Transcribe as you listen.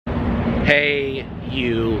Hey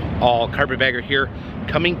you all, Carpetbagger here,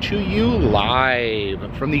 coming to you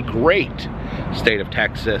live from the great state of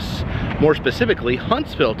Texas, more specifically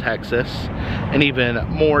Huntsville, Texas, and even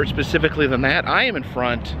more specifically than that, I am in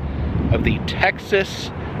front of the Texas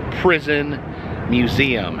Prison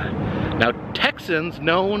Museum. Now, Texans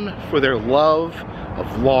known for their love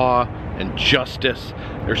of law and justice.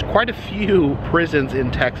 There's quite a few prisons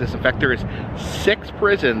in Texas. In fact, there is 6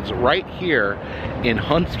 prisons right here in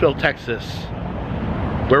Huntsville, Texas,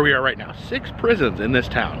 where we are right now. 6 prisons in this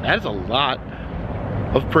town. That is a lot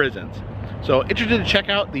of prisons. So interested to check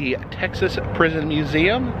out the Texas Prison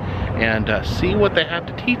Museum and see what they have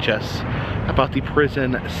to teach us about the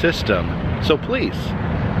prison system. So please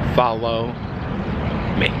follow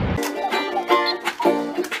me.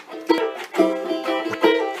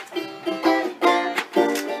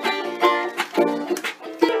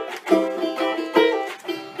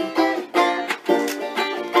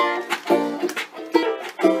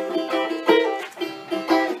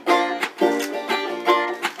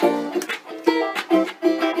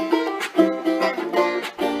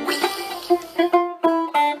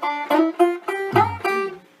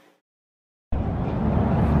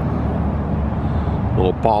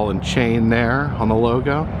 Little ball and chain there on the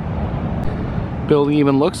logo. Building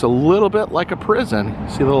even looks a little bit like a prison.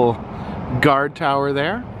 See the little guard tower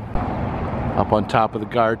there? Up on top of the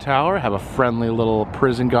guard tower, have a friendly little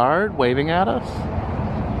prison guard waving at us.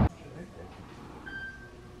 I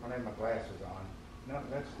have my glasses on. No,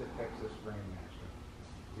 that's the Texas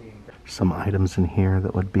Ringmaster. Some items in here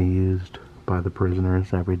that would be used by the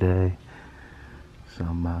prisoners every day.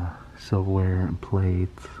 Some silverware and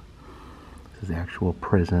plates. This is the actual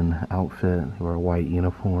prison outfit. They wear a white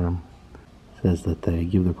uniform. It says that they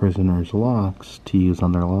give the prisoners locks to use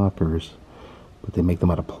on their lockers, but they make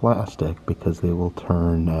them out of plastic because they will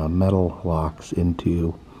turn metal locks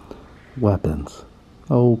into weapons.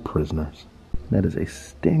 Oh, prisoners. That is a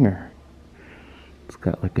stinger. It's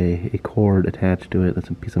got like a cord attached to it. That's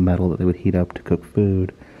a piece of metal that they would heat up to cook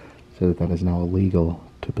food, so that is now illegal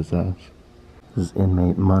to possess. This is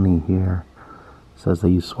inmate money here. Says they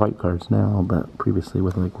use swipe cards now, but previously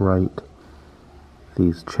would like write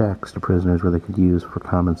these checks to prisoners where they could use for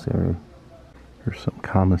commissary. Here's some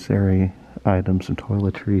commissary items, some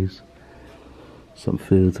toiletries, some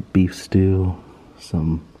foods, a beef stew,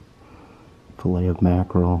 some fillet of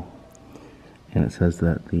mackerel, and it says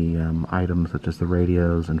that the items such as the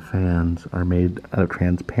radios and fans are made out of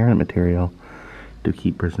transparent material to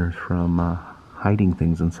keep prisoners from hiding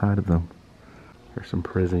things inside of them. Here's some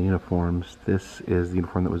prison uniforms. This is the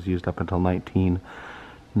uniform that was used up until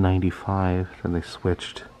 1995, and they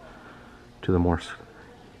switched to the more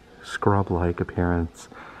scrub-like appearance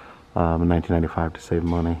in 1995 to save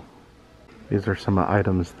money. These are some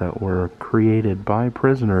items that were created by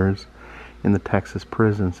prisoners in the Texas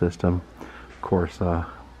prison system. Of course, the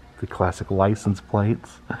classic license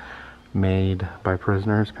plates made by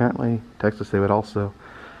prisoners. Apparently, Texas, they would also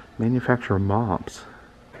manufacture mops.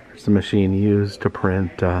 It's a machine used to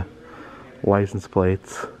print license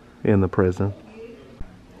plates in the prison.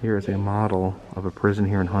 Here is a model of a prison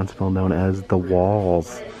here in Huntsville known as the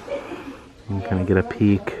Walls. You can kind of get a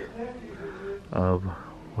peek of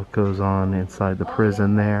what goes on inside the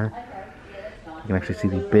prison there. You can actually see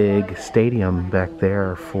the big stadium back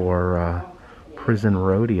there for prison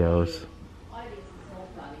rodeos.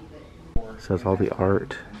 It says all the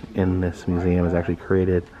art in this museum is actually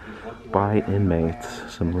created by inmates.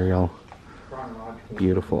 Some real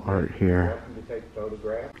beautiful art here. A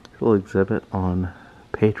little exhibit on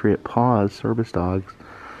Patriot Paws service dogs.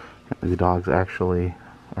 The dogs actually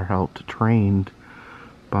are helped trained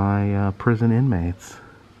by prison inmates.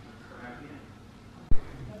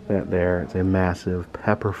 That there is a massive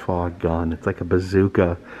pepper fog gun. It's like a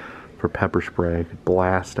bazooka for pepper spray. It could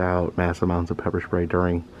blast out massive amounts of pepper spray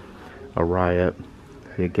during a riot.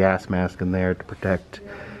 See a gas mask in there to protect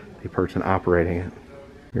the person operating it.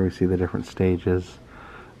 Here we see the different stages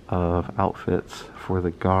of outfits for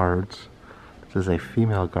the guards. This is a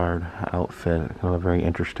female guard outfit. Kind of a very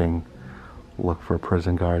interesting look for a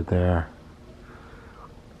prison guard there.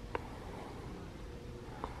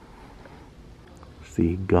 It's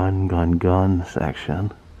the gun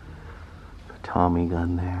section. The Tommy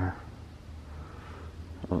gun there.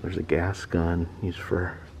 Oh, there's a gas gun used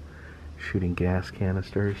for shooting gas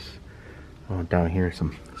canisters. Oh, down here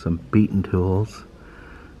some beating tools.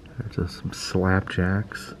 There's some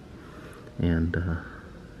slapjacks and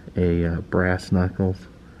a brass knuckles.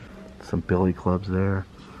 Some billy clubs there,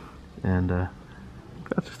 and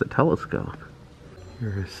that's just a telescope.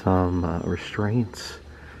 Here are some restraints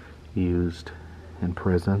used in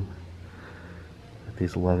prison.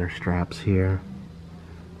 these leather straps here.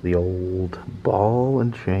 The old ball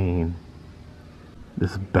and chain.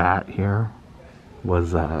 This bat here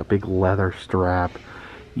was a big leather strap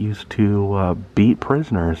used to beat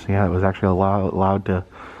prisoners. Yeah, it was actually allowed to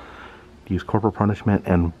use corporal punishment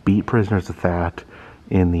and beat prisoners with that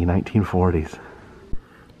in the 1940s.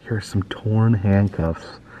 Here's some torn handcuffs.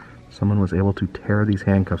 Someone was able to tear these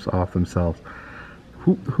handcuffs off themselves.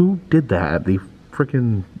 Who did that? The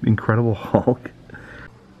freaking Incredible Hulk?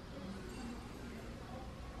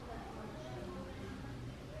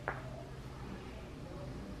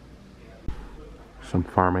 Some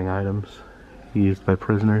farming items used by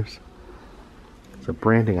prisoners. It's a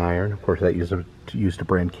branding iron. Of course, that used to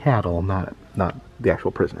brand cattle, not the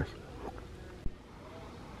actual prisoners.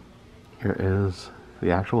 Here is the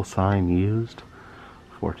actual sign used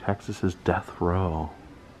for Texas's death row.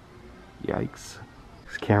 Yikes.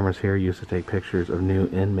 These cameras here used to take pictures of new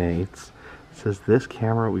inmates. It says this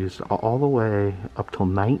camera was used all the way up till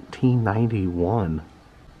 1991.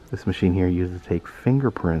 This machine here used to take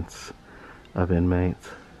fingerprints of inmates.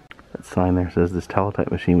 That sign there says this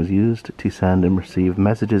teletype machine was used to send and receive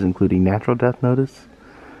messages including natural death notice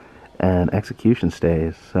and execution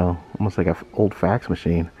stays. So almost like an old fax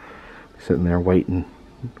machine. Sitting there waiting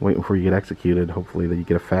for you to get executed. Hopefully that you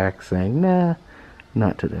get a fax saying, nah,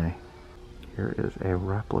 not today. Here is a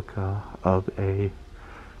replica of a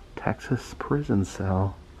Texas prison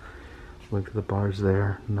cell. Look at the bars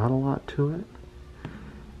there. Not a lot to it.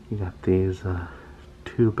 You got these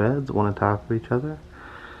two beds, one on top of each other.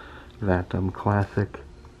 That classic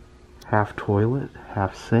half toilet,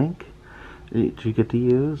 half sink that you get to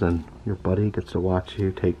use, and your buddy gets to watch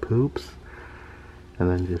you take poops. And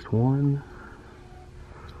then just one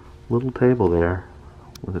little table there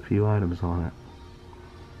with a few items on it.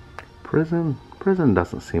 Prison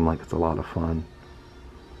doesn't seem like it's a lot of fun.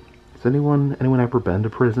 Has anyone ever been to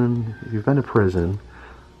prison? If you've been to prison,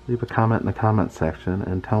 leave a comment in the comment section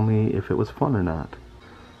and tell me if it was fun or not.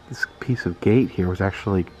 This piece of gate here was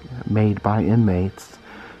actually made by inmates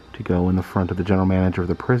to go in the front of the general manager of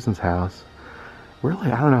the prison's house.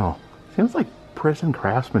 Really, I don't know. Seems like prison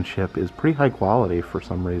craftsmanship is pretty high quality for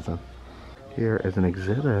some reason. Here is an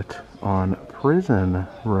exhibit on prison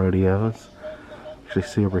rodeos. Actually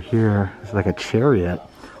see over here, it's like a chariot,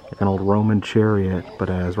 like an old Roman chariot, but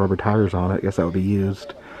it has rubber tires on it. I guess that would be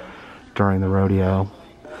used during the rodeo.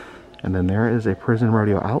 And then there is a prison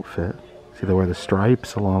rodeo outfit. See, they wear the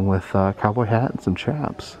stripes along with a cowboy hat and some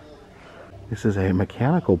chaps. This is a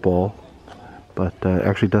mechanical bull, but it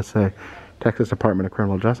actually does say Texas Department of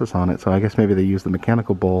Criminal Justice on it, so I guess maybe they use the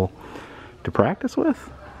mechanical bull to practice with?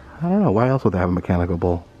 I don't know. Why else would they have a mechanical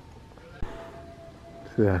bull?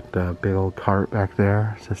 See that big old cart back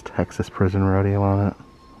there? It says Texas Prison Rodeo on it.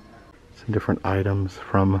 Some different items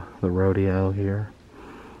from the rodeo here.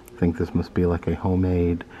 I think this must be like a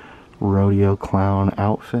homemade rodeo clown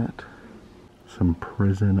outfit. Some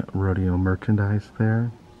prison rodeo merchandise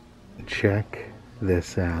there. Check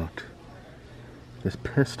this out. This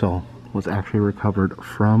pistol was actually recovered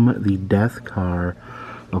from the death car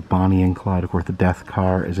of Bonnie and Clyde. Of course, the death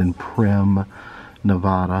car is in Primm,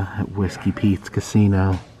 Nevada at Whiskey Pete's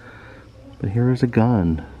Casino. But here is a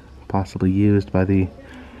gun, possibly used by the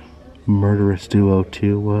murderous duo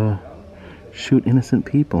to shoot innocent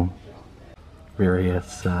people.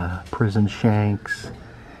 Various prison shanks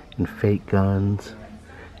and fake guns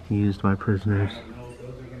used by prisoners.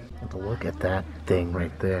 Look at that thing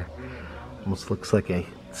right there. Almost looks like a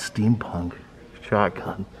steampunk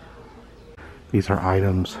shotgun. These are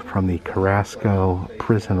items from the Carrasco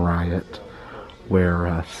prison riot,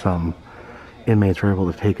 where some inmates were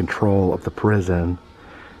able to take control of the prison,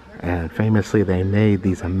 and famously they made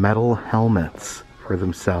these metal helmets for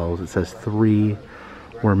themselves. It says 3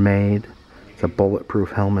 were made. It's a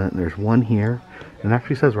bulletproof helmet, and there's one here. And it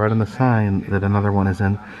actually says right on the sign that another one is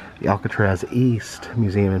in the Alcatraz East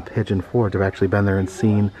Museum in Pigeon Forge. I've actually been there and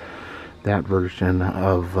seen that version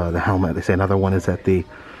of the helmet. They say another one is at the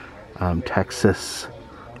Texas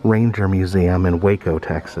Ranger Museum in Waco,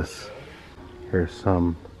 Texas. Here's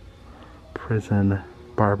some prison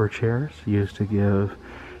barber chairs used to give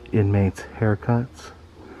inmates haircuts.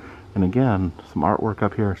 And again, some artwork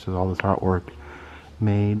up here. So all this artwork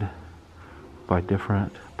made by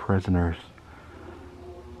different prisoners.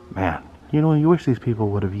 Man, you know, you wish these people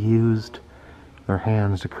would have used their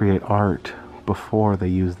hands to create art before they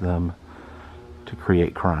used them to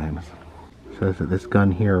create crimes. It says that this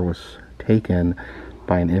gun here was taken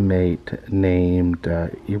by an inmate named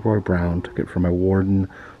Eroy Brown. Took it from a warden,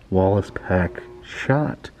 Wallace Peck,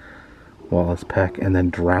 shot Wallace Peck, and then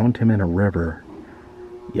drowned him in a river.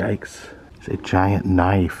 Yikes. It's a giant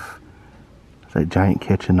knife. It's a giant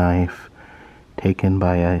kitchen knife taken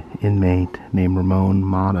by an inmate named Ramon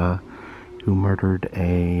Mata, who murdered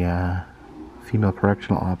a female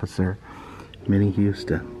correctional officer, Minnie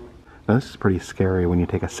Houston. Now this is pretty scary when you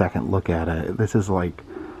take a second look at it. This is like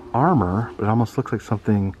armor, but it almost looks like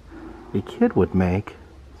something a kid would make.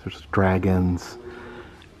 There's dragons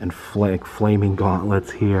and flaming gauntlets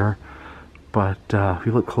here, but if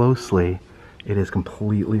you look closely, it is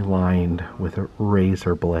completely lined with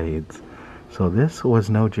razor blades. So this was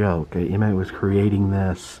no joke. An inmate was creating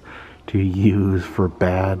this to use for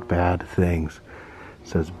bad things. It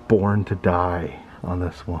says "Born to Die" on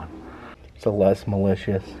this one. It's a less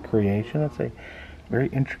malicious creation. It's a very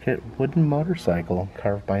intricate wooden motorcycle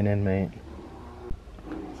carved by an inmate.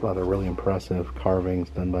 It's a lot of really impressive carvings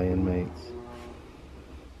done by inmates.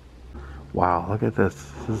 Wow, look at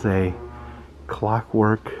this. This is a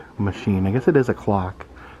clockwork machine. I guess it is a clock.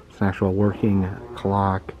 It's an actual working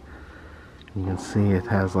clock. You can see it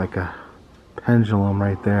has like a pendulum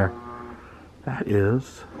right there. That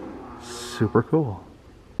is super cool.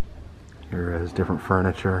 Here is different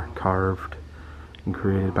furniture carved and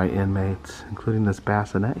created by inmates, including this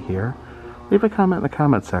bassinet here. Leave a comment in the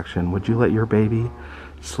comment section. Would you let your baby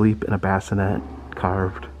sleep in a bassinet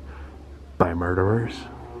carved by murderers?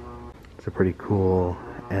 It's a pretty cool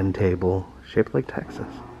end table shaped like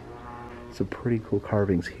Texas. Some pretty cool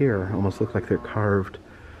carvings here. Almost look like they're carved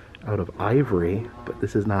out of ivory, but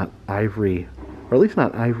this is not ivory, or at least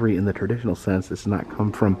not ivory in the traditional sense. This does not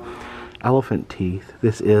come from elephant teeth.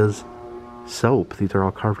 This is soap. These are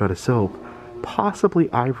all carved out of soap,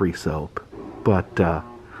 possibly ivory soap, but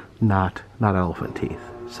not elephant teeth.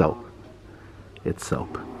 Soap. It's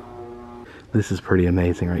soap. This is pretty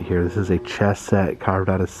amazing right here. This is a chess set carved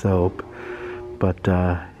out of soap, but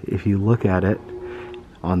if you look at it,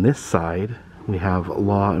 on this side we have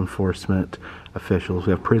law enforcement officials,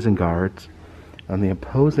 we have prison guards. On the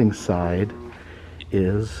opposing side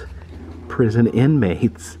is prison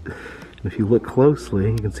inmates. And if you look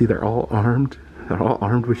closely, you can see they're all armed. They're all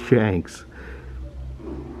armed with shanks.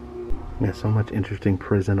 Yeah, so much interesting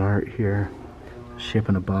prison art here. A ship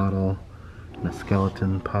in a bottle, and a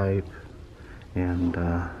skeleton pipe, and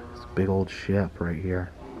this big old ship right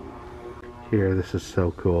here. Here, this is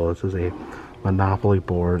so cool. This is a Monopoly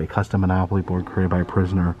board, a custom Monopoly board created by a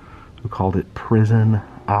prisoner who called it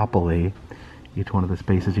Prison-opoly. Each one of the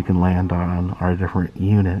spaces you can land on are a different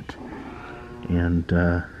unit, and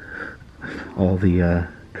all the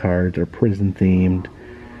cards are prison themed.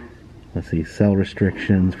 Let's see, cell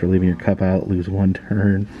restrictions for leaving your cup out, lose 1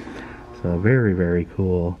 turn. So very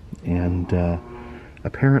cool. And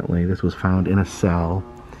apparently this was found in a cell,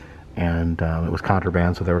 and it was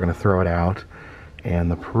contraband, so they were going to throw it out.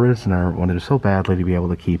 And the prisoner wanted it so badly to be able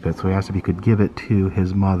to keep it, so he asked if he could give it to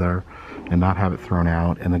his mother and not have it thrown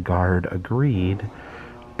out, and the guard agreed,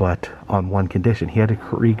 but on one condition. He had to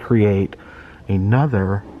recreate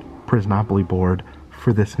another Prison-opoly board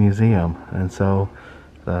for this museum, and so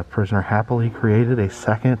the prisoner happily created a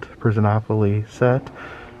second Prison-opoly set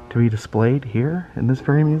to be displayed here in this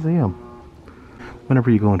very museum.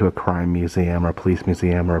 Whenever you go into a crime museum or a police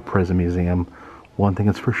museum or a prison museum, one thing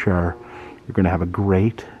is for sure: you're going to have a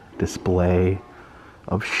great display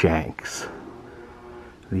of shanks.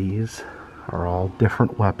 These are all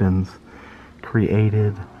different weapons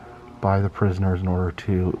created by the prisoners in order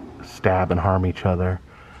to stab and harm each other.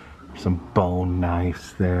 Some bone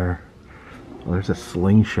knives there. Well, there's a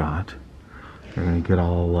slingshot. They're going to get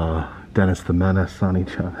all Dennis the Menace on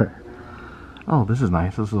each other. Oh, this is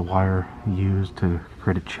nice. This is a wire used to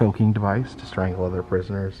create a choking device to strangle other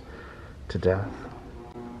prisoners to death.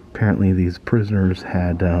 Apparently these prisoners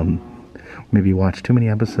had maybe watched too many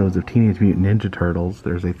episodes of Teenage Mutant Ninja Turtles.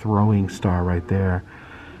 There's a throwing star right there,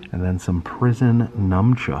 and then some prison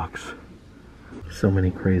nunchucks. So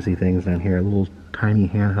many crazy things down here. A little tiny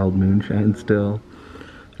handheld moonshine still.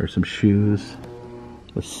 There's some shoes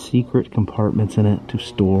with secret compartments in it to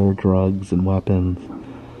store drugs and weapons.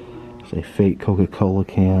 There's a fake Coca-Cola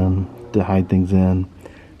can to hide things in.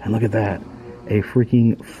 And look at that. A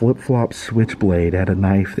freaking flip-flop switchblade had a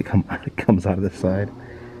knife that comes out of the side.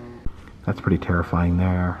 That's pretty terrifying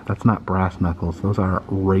there. That's not brass knuckles. Those are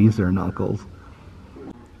razor knuckles.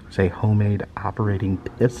 There's a homemade operating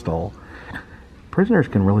pistol. Prisoners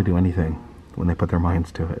can really do anything when they put their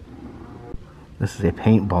minds to it. This is a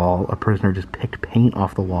paintball. A prisoner just picked paint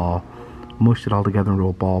off the wall, mushed it all together into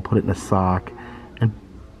a ball, put it in a sock, and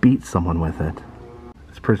beat someone with it.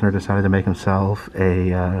 This prisoner decided to make himself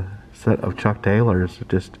a set of Chuck Taylors,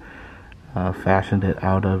 just fashioned it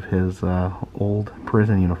out of his old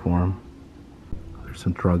prison uniform. There's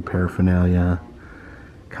some drug paraphernalia,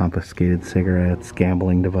 confiscated cigarettes,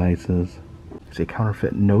 gambling devices. It's a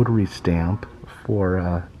counterfeit notary stamp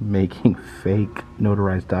for making fake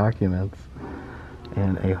notarized documents,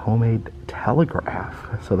 and a homemade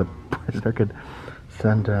telegraph so the prisoner could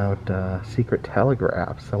send out secret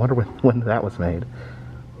telegraphs. I wonder when that was made.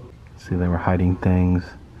 See, they were hiding things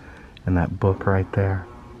in that book right there.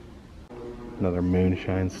 Another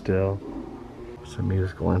moonshine still. Some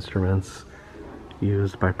musical instruments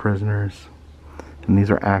used by prisoners. And these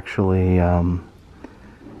are actually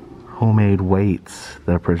homemade weights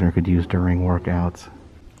that a prisoner could use during workouts.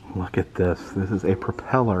 Look at this. This is a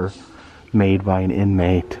propeller made by an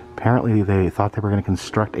inmate. Apparently they thought they were going to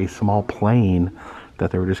construct a small plane that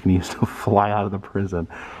they were just going to use to fly out of the prison.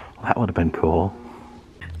 Well, that would have been cool.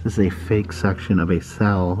 This is a fake section of a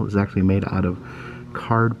cell. It was actually made out of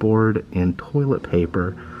cardboard and toilet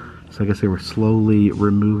paper. So I guess they were slowly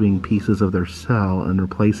removing pieces of their cell and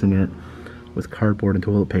replacing it with cardboard and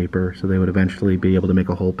toilet paper so they would eventually be able to make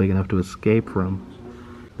a hole big enough to escape from.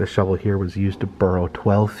 This shovel here was used to burrow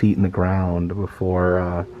 12 feet in the ground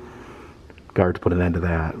before guards put an end to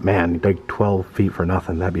that. Man, you dig 12 feet for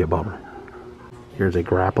nothing, that'd be a bummer. Here's a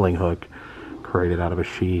grappling hook created out of a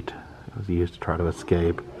sheet. It was used to try to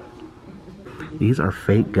escape. These are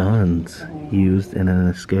fake guns used in an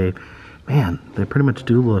escape. Man, they pretty much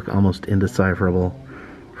do look almost indecipherable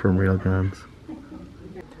from real guns.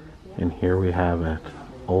 And here we have it.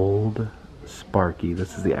 Old Sparky.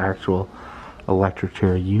 This is the actual electric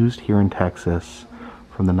chair used here in Texas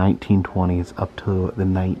from the 1920s up to the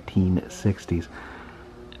 1960s.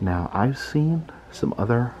 Now, I've seen some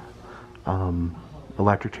other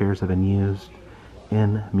electric chairs that have been used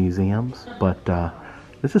in museums, but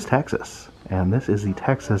this is Texas, and this is the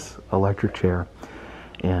Texas electric chair.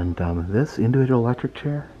 And this individual electric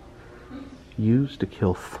chair used to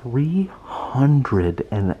kill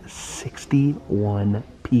 361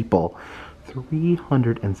 people.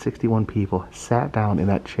 361 people sat down in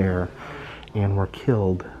that chair and were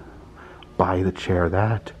killed by the chair.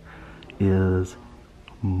 That is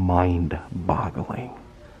mind-boggling.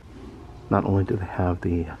 Not only do they have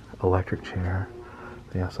the electric chair,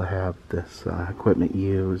 they also have this equipment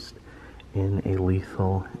used in a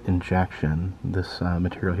lethal injection. This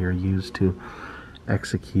material here used to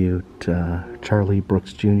execute Charlie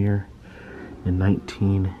Brooks Jr. in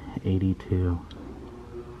 1982.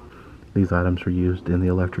 These items were used in the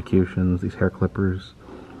electrocutions. These hair clippers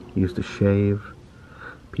used to shave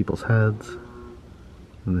people's heads,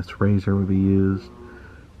 and this razor would be used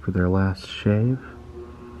for their last shave.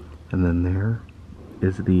 And then there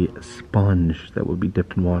is the sponge that would be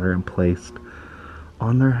dipped in water and placed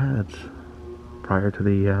on their heads prior to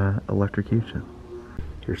the electrocution.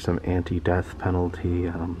 Here's some anti-death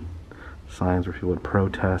penalty signs where people would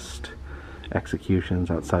protest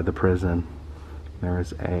executions outside the prison. There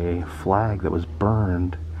is a flag that was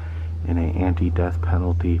burned in an anti-death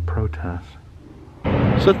penalty protest.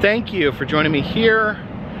 So thank you for joining me here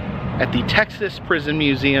at the Texas Prison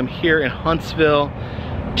Museum here in Huntsville,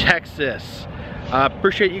 Texas.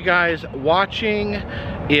 Appreciate you guys watching.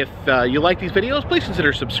 If you like these videos, please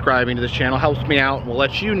consider subscribing to this channel. Helps me out and will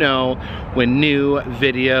let you know when new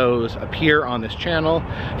videos appear on this channel.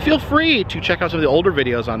 Feel free to check out some of the older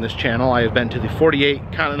videos on this channel. I have been to the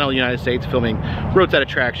 48 continental United States filming roadside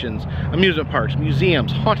attractions, amusement parks,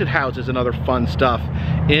 museums, haunted houses, and other fun stuff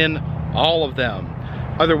in all of them.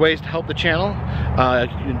 Other ways to help the channel,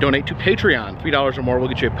 donate to Patreon. $3 or more will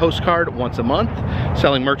get you a postcard once a month.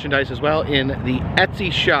 Selling merchandise as well in the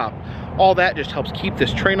Etsy shop. All that just helps keep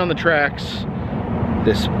this train on the tracks,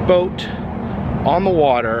 this boat on the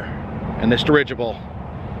water, and this dirigible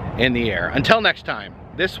in the air. Until next time,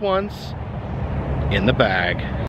 this one's in the bag.